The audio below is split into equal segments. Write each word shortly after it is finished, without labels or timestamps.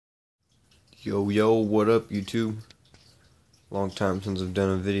Yo, yo, what up, YouTube? Long time since I've done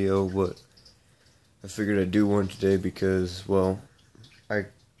a video, but I figured I'd do one today because, well, a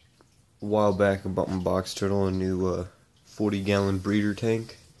while back I bought my box turtle a new 40-gallon breeder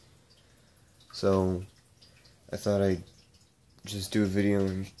tank. So I thought I'd just do a video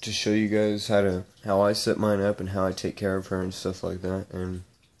and just show you guys how I set mine up and how I take care of her and stuff like that. And,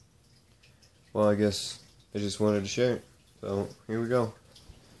 well, I guess I just wanted to share it. So here we go.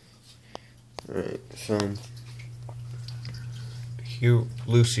 Alright, so here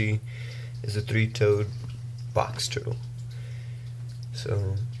Lucy is a 3-toed box turtle.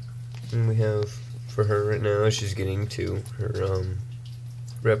 So we have for her right now, she's getting to her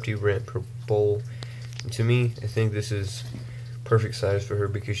Repti-Ramp, her bowl. And to me, I think this is perfect size for her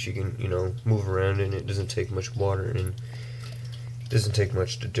because she can, move around and it doesn't take much water and it doesn't take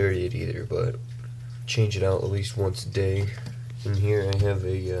much to dirty it either, but change it out at least once a day. And here I have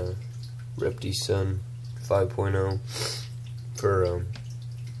a Repti Sun 5.0 for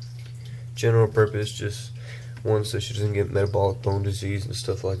general purpose, just one so she doesn't get metabolic bone disease and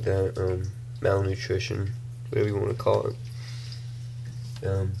stuff like that, malnutrition, whatever you want to call it.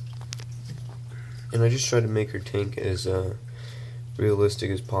 And I just try to make her tank as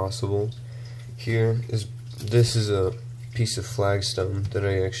realistic as possible. This is a piece of flagstone that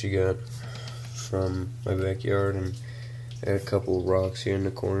I actually got from my backyard, and I had a couple of rocks here in the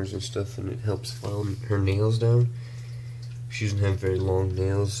corners and stuff, and it helps file her nails down. She doesn't have very long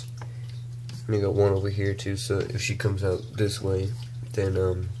nails. And I got one over here too, so if she comes out this way,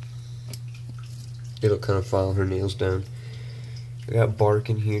 then it'll kind of file her nails down. I got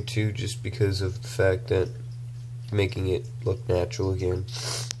bark in here too, just because of the fact that making it look natural again.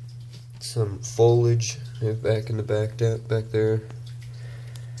 Some foliage back in the back there.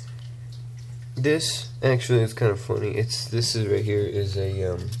 This actually is kind of funny. This is right here is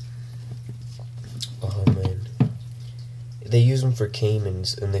a oh man, they use them for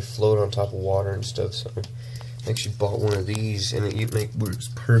caimans and they float on top of water and stuff. So I actually bought one of these and it works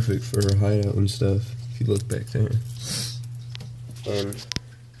perfect for her hideout and stuff. If you look back there, and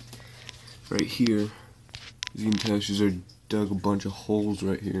right here, as you can tell, she's already dug a bunch of holes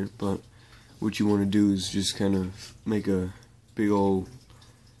right here. But what you want to do is just kind of make a big old,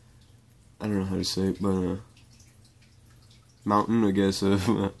 I don't know how to say it, but mountain, I guess,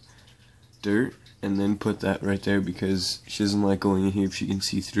 of dirt, and then put that right there because she doesn't like going in here if she can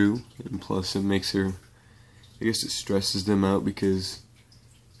see through, and plus it makes her, I guess it stresses them out because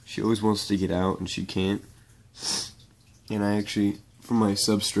she always wants to get out and she can't. And I actually, for my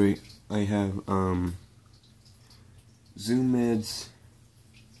substrate, I have Zoo Med's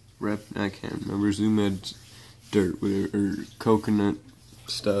I can't remember, Zoo Med's dirt, whatever, or coconut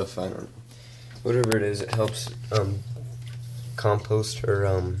stuff, I don't know. Whatever it is, it helps compost her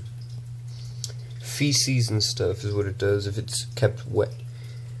feces and stuff is what it does if it's kept wet.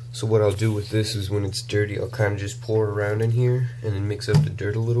 So what I'll do with this is when it's dirty, I'll kind of just pour around in here and then mix up the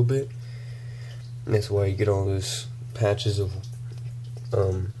dirt a little bit. And that's why you get all those patches of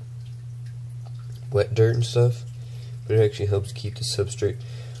wet dirt and stuff. But it actually helps keep the substrate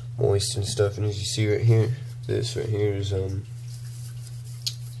moist and stuff. And as you see right here, this right here is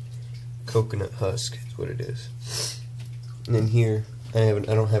coconut husk is what it is. And then here I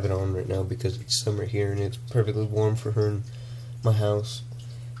don't have it on right now because it's summer here and it's perfectly warm for her in my house.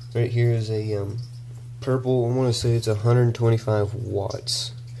 Right here is a purple, I want to say it's 125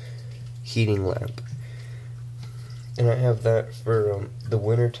 watts heating lamp. And I have that for the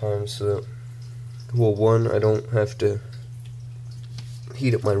winter time so that, well, one, I don't have to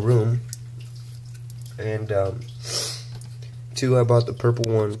heat up my room, and two, I bought the purple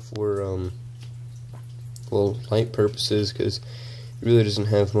one for well, light purposes because it really doesn't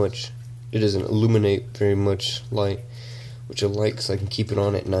have much, it doesn't illuminate very much light, which I like because I can keep it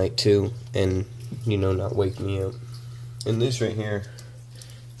on at night too and not wake me up. And this right here,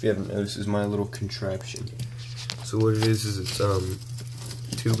 if you haven't noticed, is my little contraption. So what it is it's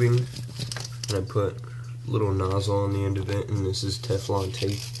tubing, and I put a little nozzle on the end of it, and this is Teflon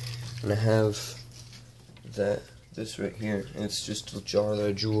tape, and I have this right here, and it's just a jar that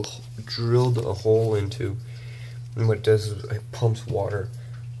I drilled a hole into, and what it does is it pumps water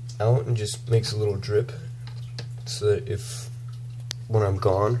out and just makes a little drip, so that when I'm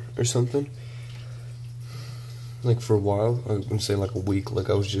gone or something, like for a while, I would say like a week, like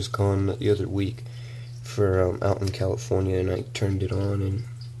I was just gone the other week for out in California, and I turned it on and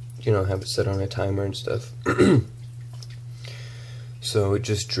have it set on a timer and stuff. So it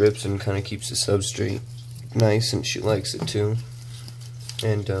just drips and kind of keeps the substrate nice, and she likes it too.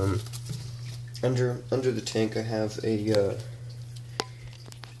 And under the tank I have a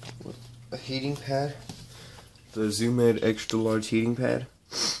a heating pad, the Zoo Med extra large heating pad,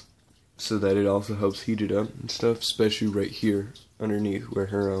 so that it also helps heat it up and stuff, especially right here underneath where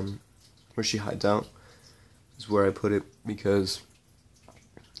her where she hides out is where I put it, because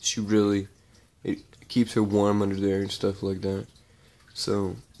it keeps her warm under there and stuff like that.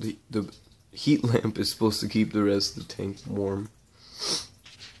 So the heat lamp is supposed to keep the rest of the tank warm.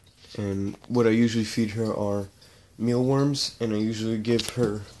 And what I usually feed her are mealworms, and I usually give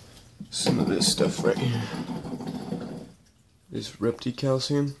her some of this stuff right here. This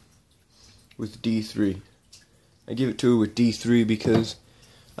Repticalcium with D3. I give it to her with D3 because,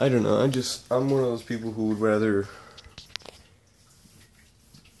 I don't know, I'm one of those people who would rather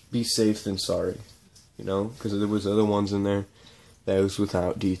be safe than sorry, you know, because there was other ones in there that was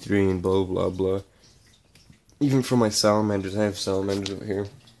without D3 and blah blah blah. Even for my salamanders, I have salamanders over here,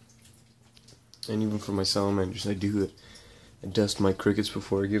 and even for my salamanders, I do it. I dust my crickets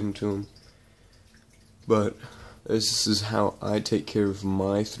before I give them to them. But this is how I take care of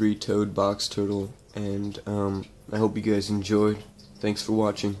my 3-toed box turtle, and I hope you guys enjoyed. Thanks for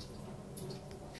watching.